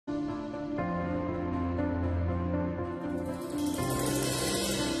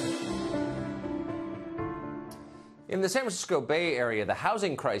In the San Francisco Bay Area, the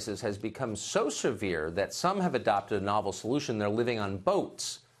housing crisis has become so severe that some have adopted a novel solution. They're living on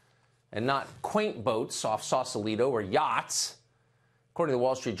boats, and not quaint boats off Sausalito or yachts. According to the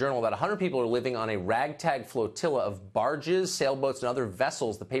Wall Street Journal, about 100 people are living on a ragtag flotilla of barges, sailboats, and other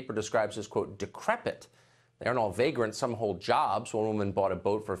vessels the paper describes as, quote, decrepit. They aren't all vagrants. Some hold jobs. One woman bought a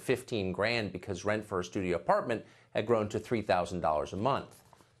boat for $15 grand because rent for her studio apartment had grown to $3,000 a month.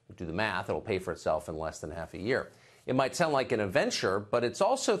 Do the math, it'll pay for itself in less than half a year. It might sound like an adventure, but it's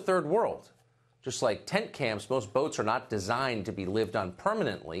also third world. Just like tent camps, most boats are not designed to be lived on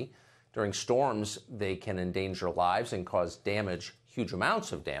permanently. During storms, they can endanger lives and cause damage, huge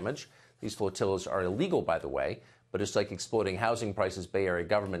amounts of damage. These flotillas are illegal, by the way, but just like exploding housing prices, Bay Area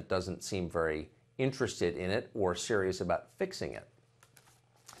government doesn't seem very interested in it or serious about fixing it.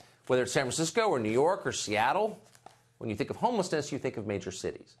 Whether it's San Francisco or New York or Seattle, when you think of homelessness, you think of major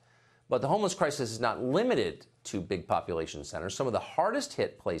cities. But the homeless crisis is not limited to big population centers. Some of the hardest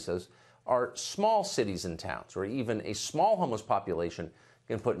hit places are small cities and towns, where even a small homeless population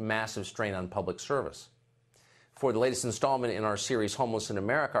can put massive strain on public service. For the latest installment in our series, Homeless in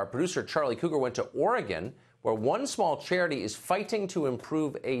America, our producer Charlie Cougar went to Oregon, where one small charity is fighting to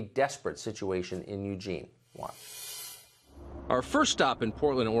improve a desperate situation in Eugene. Watch. Our first stop in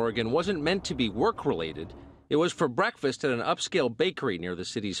Portland, Oregon wasn't meant to be work-related. It was for breakfast at an upscale bakery near the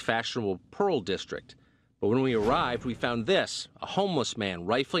city's fashionable Pearl District. But when we arrived, we found this, a homeless man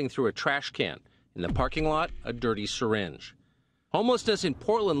rifling through a trash can. In the parking lot, a dirty syringe. Homelessness in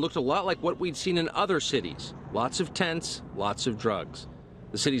Portland looked a lot like what we'd seen in other cities. Lots of tents, lots of drugs.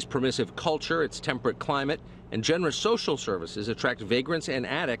 The city's permissive culture, its temperate climate, and generous social services attract vagrants and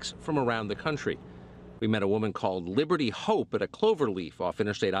addicts from around the country. We met a woman called Liberty Hope at a cloverleaf off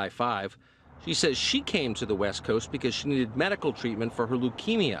Interstate I-5. She says she came to the West Coast because she needed medical treatment for her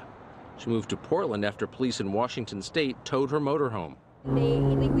leukemia. She moved to Portland after police in Washington state towed her motorhome. They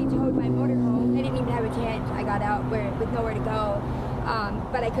illegally towed my motorhome. I didn't even have a chance. I got out with nowhere to go,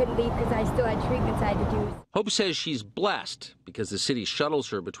 but I couldn't leave because I still had treatments I had to do. Hope says she's blessed because the city shuttles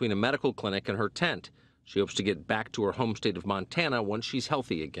her between a medical clinic and her tent. She hopes to get back to her home state of Montana once she's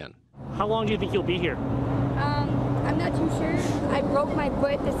healthy again. How long do you think you'll be here? I'm not too sure. I broke my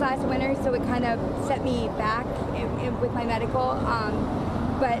foot this last winter, so it kind of set me back with my medical.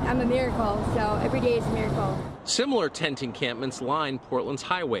 But I'm a miracle, so every day is a miracle. Similar tent encampments line Portland's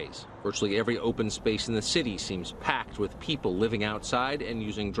highways. Virtually every open space in the city seems packed with people living outside and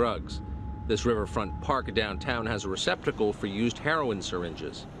using drugs. This riverfront park downtown has a receptacle for used heroin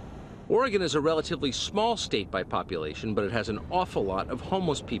syringes. Oregon is a relatively small state by population, but it has an awful lot of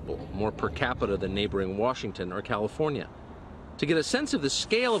homeless people, more per capita than neighboring Washington or California. To get a sense of the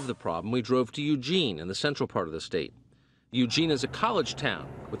scale of the problem, we drove to Eugene in the central part of the state. Eugene is a college town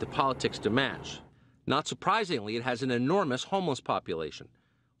with the politics to match. Not surprisingly, it has an enormous homeless population.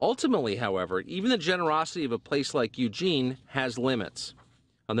 Ultimately, however, even the generosity of a place like Eugene has limits.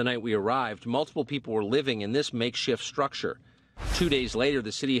 On the night we arrived, multiple people were living in this makeshift structure. 2 days later,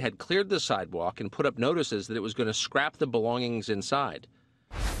 the city had cleared the sidewalk and put up notices that it was going to scrap the belongings inside.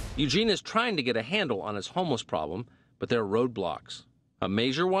 Eugene is trying to get a handle on its homeless problem, but there are roadblocks. A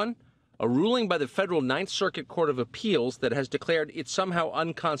major one? A ruling by the federal Ninth Circuit Court of Appeals that has declared it somehow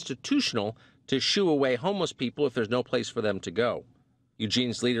unconstitutional to shoo away homeless people if there's no place for them to go.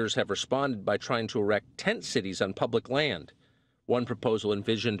 Eugene's leaders have responded by trying to erect tent cities on public land. One proposal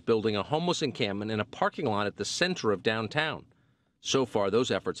envisioned building a homeless encampment in a parking lot at the center of downtown. So far,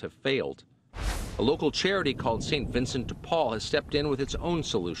 those efforts have failed. A local charity called St. Vincent de Paul has stepped in with its own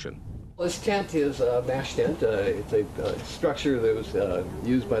solution. This tent is a MASH tent. It's a structure that was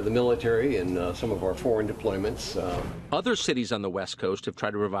used by the military in some of our foreign deployments. Other cities on the West Coast have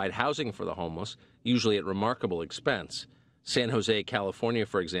tried to provide housing for the homeless, usually at remarkable expense. San Jose, California,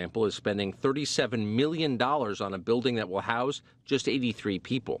 for example, is spending $37 million on a building that will house just 83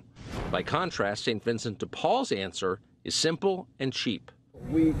 people. By contrast, St. Vincent de Paul's answer is simple and cheap.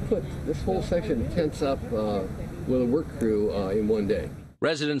 We put this whole section of tents up with a work crew in one day.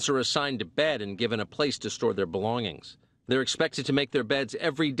 Residents are assigned a bed and given a place to store their belongings. They're expected to make their beds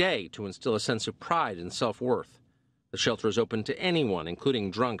every day to instill a sense of pride and self-worth. The shelter is open to anyone, including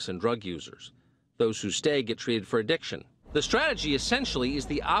drunks and drug users. Those who stay get treated for addiction. The strategy essentially is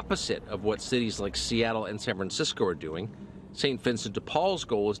the opposite of what cities like Seattle and San Francisco are doing. St. Vincent de Paul's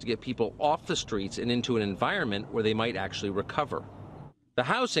goal is to get people off the streets and into an environment where they might actually recover. The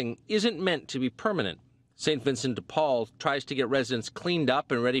housing isn't meant to be permanent. St. Vincent de Paul tries to get residents cleaned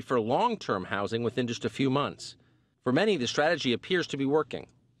up and ready for long-term housing within just a few months. For many, the strategy appears to be working.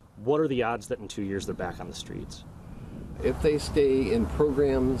 What are the odds that in 2 years they're back on the streets? If they stay in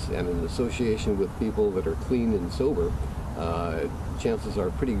programs and in association with people that are clean and sober, chances are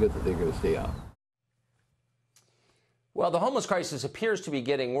pretty good that they're going to stay out. Well, the homeless crisis appears to be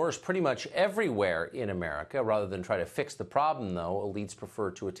getting worse pretty much everywhere in America. Rather than try to fix the problem, though, elites prefer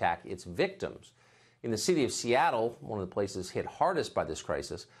to attack its victims. In the city of Seattle, one of the places hit hardest by this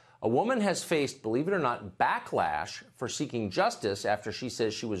crisis, a woman has faced, believe it or not, backlash for seeking justice after she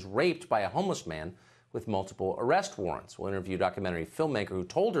says she was raped by a homeless man with multiple arrest warrants. We'll interview a documentary filmmaker who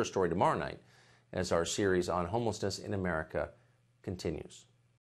told her story tomorrow night as our series on homelessness in America continues.